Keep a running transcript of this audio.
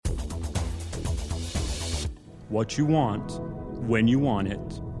what you want, when you want it,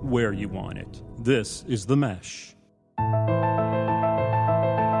 where you want it. This is The Mesh.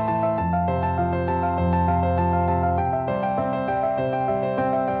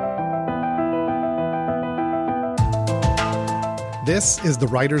 This is The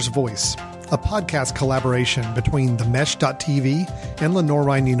Writer's Voice, a podcast collaboration between themesh.tv and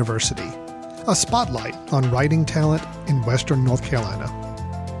Lenoir-Rhyne University, a spotlight on writing talent in Western North Carolina.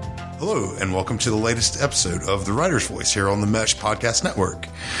 Hello, and welcome to the latest episode of The Writer's Voice here on the Mesh Podcast Network.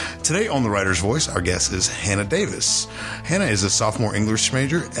 Today on The Writer's Voice, our guest is Hannah Davis. Hannah is a sophomore English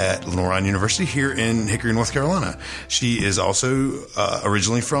major at Lenoir-Rhyne University here in Hickory, North Carolina. She is also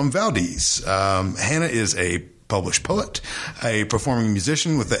originally from Valdese. Hannah is a published poet, a performing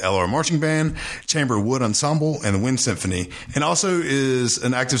musician with the LR Marching Band, Chamber Wood Ensemble, and the Wind Symphony, and also is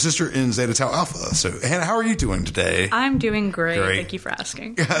an active sister in Zeta Tau Alpha. So, Hannah, how are you doing today? I'm doing great. Thank you for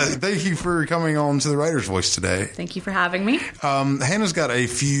asking. Thank you for coming on to the Writer's Voice today. Thank you for having me. Hannah's got a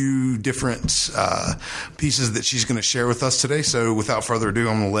few different pieces that she's going to share with us today. So, without further ado,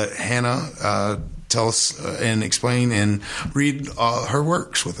 I'm going to let Hannah tell us and explain and read her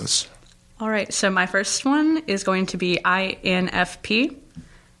works with us. All right, so my first one is going to be INFP.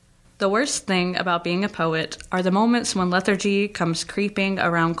 The worst thing about being a poet are the moments when lethargy comes creeping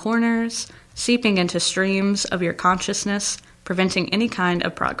around corners, seeping into streams of your consciousness, preventing any kind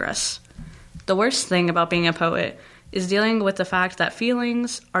of progress. The worst thing about being a poet is dealing with the fact that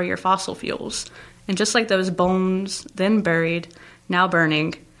feelings are your fossil fuels, and just like those bones, then buried, now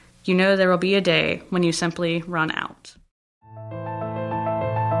burning, you know there will be a day when you simply run out.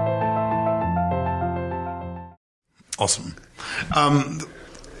 Awesome.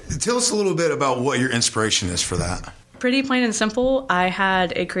 Tell us a little bit about what your inspiration is for that. Pretty plain and simple. I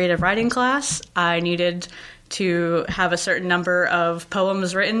had a creative writing class. I needed to have a certain number of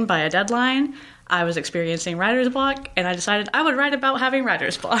poems written by a deadline. I was experiencing writer's block, and I decided I would write about having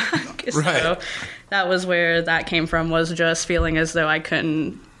writer's block. Right. So that was where that came from, was just feeling as though I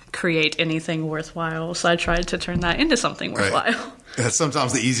couldn't create anything worthwhile. So I tried to turn that into something worthwhile. Right.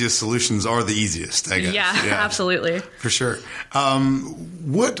 Sometimes the easiest solutions are the easiest, I guess. Yeah, absolutely. For sure.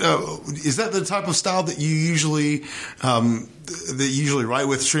 What is that the type of style that you usually write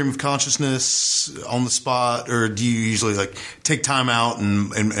with, stream of consciousness on the spot, or do you usually like take time out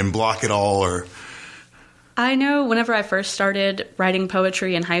and block it all? Or I know whenever I first started writing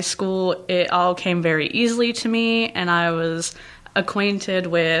poetry in high school, it all came very easily to me, and I was acquainted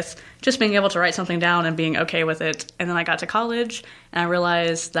with just being able to write something down and being okay with it. And then I got to college and I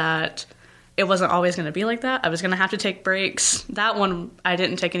realized that it wasn't always going to be like that. I was going to have to take breaks. That one, I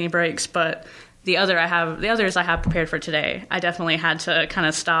didn't take any breaks, but the others I have prepared for today, I definitely had to kind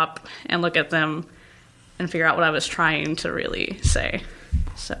of stop and look at them and figure out what I was trying to really say.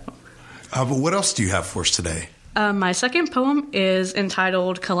 So, but what else do you have for us today? My second poem is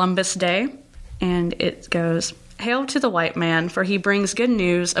entitled Columbus Day, and it goes: Hail to the white man, for he brings good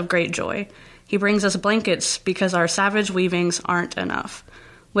news of great joy. He brings us blankets because our savage weavings aren't enough.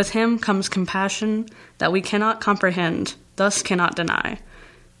 With him comes compassion that we cannot comprehend, thus cannot deny.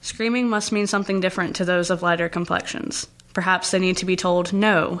 Screaming must mean something different to those of lighter complexions. Perhaps they need to be told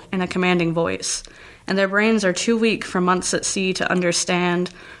no in a commanding voice, and their brains are too weak from months at sea to understand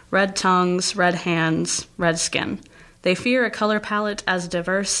red tongues, red hands, red skin. They fear a color palette as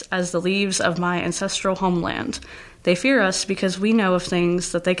diverse as the leaves of my ancestral homeland. They fear us because we know of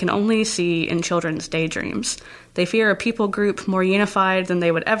things that they can only see in children's daydreams. They fear a people group more unified than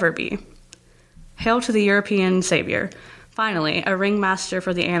they would ever be. Hail to the European savior. Finally, a ringmaster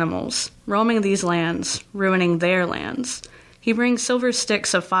for the animals, roaming these lands, ruining their lands. He brings silver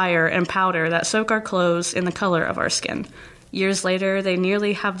sticks of fire and powder that soak our clothes in the color of our skin. Years later, they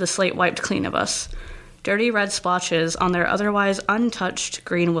nearly have the slate wiped clean of us. Dirty red splotches on their otherwise untouched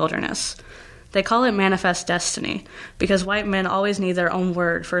green wilderness. They call it manifest destiny, because white men always need their own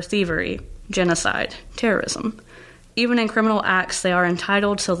word for thievery, genocide, terrorism. Even in criminal acts, they are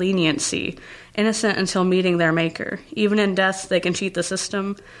entitled to leniency, innocent until meeting their maker. Even in death, they can cheat the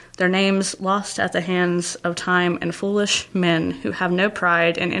system, their names lost at the hands of time and foolish men who have no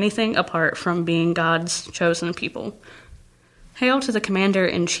pride in anything apart from being God's chosen people. Hail to the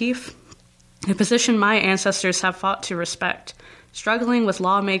commander-in-chief, a position my ancestors have fought to respect, struggling with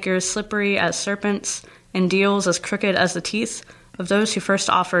lawmakers slippery as serpents and deals as crooked as the teeth of those who first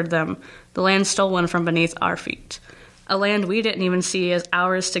offered them the land stolen from beneath our feet, a land we didn't even see as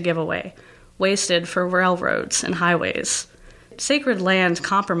ours to give away, wasted for railroads and highways. Sacred land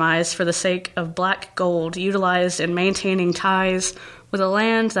compromised for the sake of black gold utilized in maintaining ties with a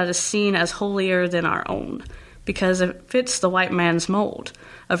land that is seen as holier than our own, because it fits the white man's mold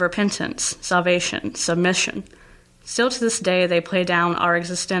of repentance, salvation, submission. Still to this day, they play down our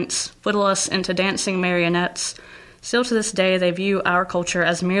existence, whittle us into dancing marionettes. Still to this day, they view our culture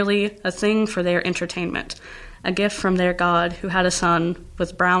as merely a thing for their entertainment, a gift from their God who had a son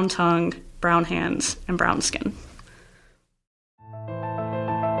with brown tongue, brown hands, and brown skin.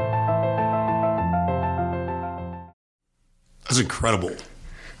 That's incredible.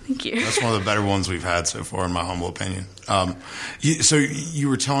 Thank you. That's one of the better ones we've had so far, in my humble opinion. So you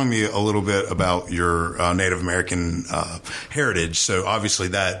were telling me a little bit about your Native American heritage. So obviously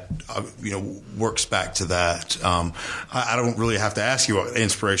that works back to that. I don't really have to ask you what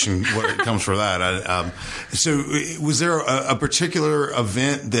inspiration what comes from that. So was there a particular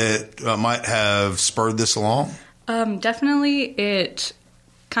event that might have spurred this along? Definitely, it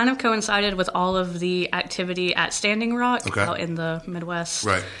kind of coincided with all of the activity at Standing Rock out in the Midwest.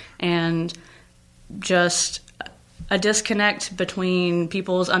 Right. And just a disconnect between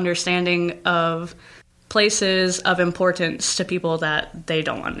people's understanding of places of importance to people that they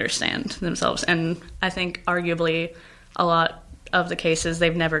don't understand themselves. And I think arguably a lot of the cases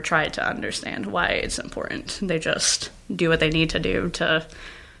they've never tried to understand why it's important. They just do what they need to do to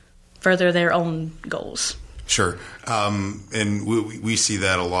further their own goals. Sure. And we see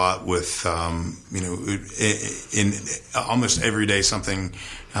that a lot with, in almost every day something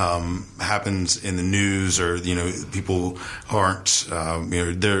happens in the news, or, people aren't,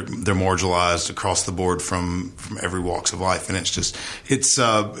 they're marginalized across the board from every walks of life. And it's just,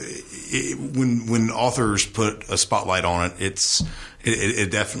 when authors put a spotlight on it,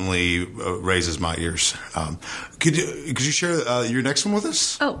 it definitely raises my ears. Could you share your next one with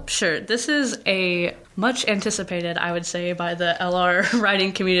us? Oh, sure. This is a much anticipated, I would say, by the LR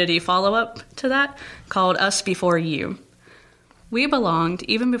writing community follow-up to that, called Us Before You. We belonged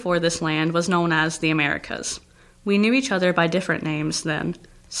even before this land was known as the Americas. We knew each other by different names then: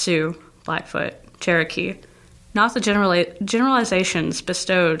 Sioux, Blackfoot, Cherokee. Not the generalizations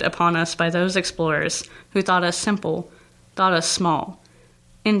bestowed upon us by those explorers who thought us simple, thought us small.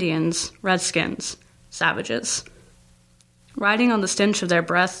 Indians, redskins, savages. Riding on the stench of their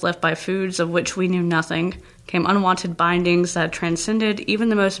breath left by foods of which we knew nothing, came unwanted bindings that transcended even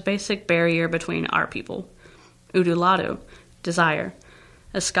the most basic barrier between our people. Uduladu, desire.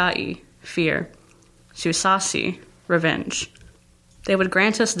 Askai, fear. Susasi, revenge. They would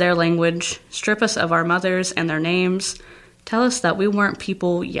grant us their language, strip us of our mothers and their names, tell us that we weren't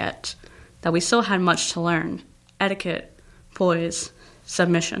people yet, that we still had much to learn. Etiquette, poise,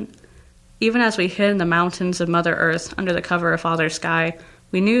 submission. Even as we hid in the mountains of Mother Earth under the cover of Father Sky,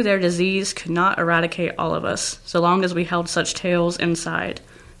 we knew their disease could not eradicate all of us, so long as we held such tales inside.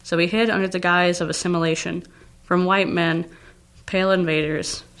 So we hid under the guise of assimilation, from white men, pale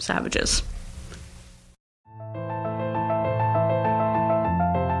invaders, savages.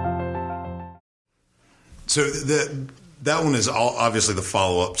 So that one is obviously the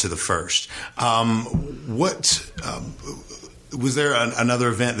follow-up to the first. Was there another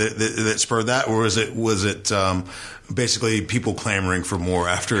event that spurred that, or was it basically people clamoring for more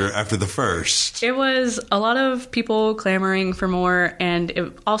after the first? It was a lot of people clamoring for more, and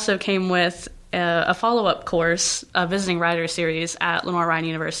it also came with a follow-up course, a visiting writer series at Lenoir-Rhyne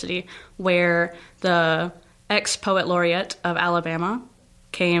University, where the ex-poet laureate of Alabama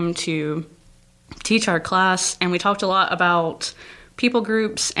came to teach our class, and we talked a lot about people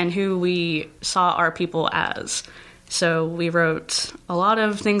groups and who we saw our people as. So we wrote a lot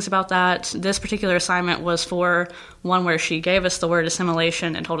of things about that. This particular assignment was for one where she gave us the word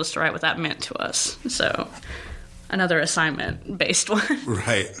assimilation and told us to write what that meant to us. So another assignment-based one.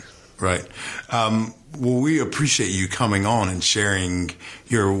 Right. Well, we appreciate you coming on and sharing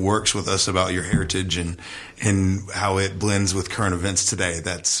your works with us about your heritage and how it blends with current events today.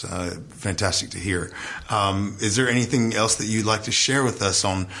 That's fantastic to hear. Is there anything else that you'd like to share with us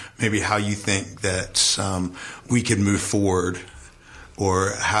on maybe how you think that we could move forward,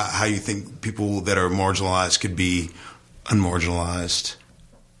 or how you think people that are marginalized could be unmarginalized?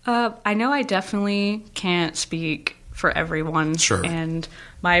 I know I definitely can't speak for everyone. Sure. And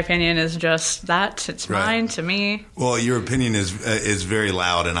my opinion is just that. It's mine to me. Well, your opinion is very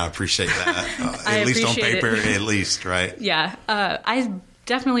loud, and I appreciate that. At least on paper, at least, right? Yeah. I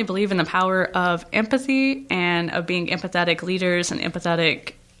definitely believe in the power of empathy and of being empathetic leaders and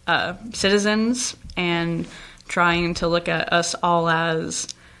empathetic citizens, and trying to look at us all as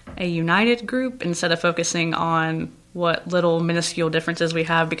a united group instead of focusing on what little minuscule differences we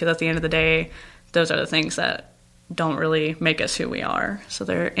have, because at the end of the day, those are the things that don't really make us who we are, so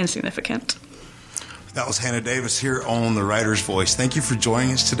they're insignificant. That was Hannah Davis here on The Writer's Voice. Thank you for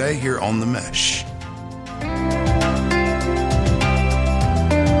joining us today here on The Mesh.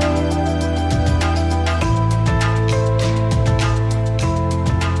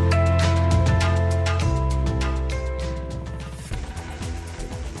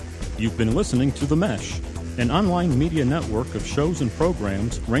 You've been listening to The Mesh, an online media network of shows and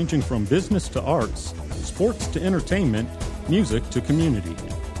programs ranging from business to arts, sports to entertainment, music to community.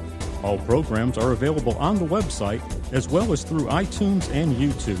 All programs are available on the website as well as through iTunes and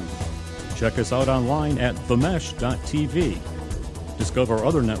YouTube. Check us out online at themesh.tv. Discover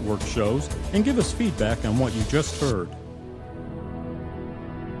other network shows and give us feedback on what you just heard.